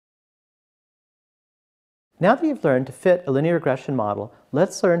Now that you've learned to fit a linear regression model,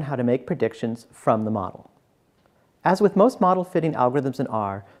 let's learn how to make predictions from the model. As with most model fitting algorithms in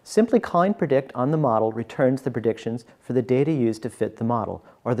R, simply calling predict on the model returns the predictions for the data used to fit the model,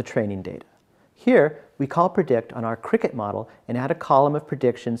 or the training data. Here, we call predict on our cricket model and add a column of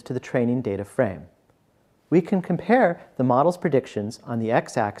predictions to the training data frame. We can compare the model's predictions on the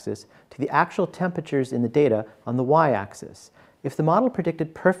x-axis to the actual temperatures in the data on the y-axis. If the model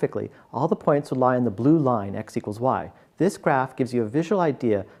predicted perfectly, all the points would lie on the blue line x equals y. This graph gives you a visual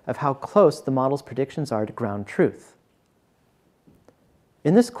idea of how close the model's predictions are to ground truth.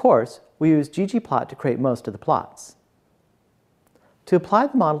 In this course, we use ggplot to create most of the plots. To apply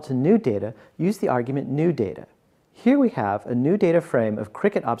the model to new data, use the argument newdata. Here we have a new data frame of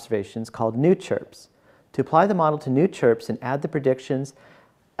cricket observations called newchirps. To apply the model to newchirps and add the predictions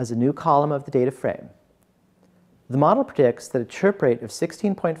as a new column of the data frame. The model predicts that a chirp rate of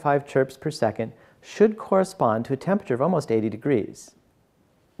 16.5 chirps per second should correspond to a temperature of almost 80 degrees.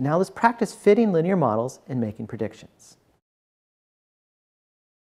 Now let's practice fitting linear models and making predictions.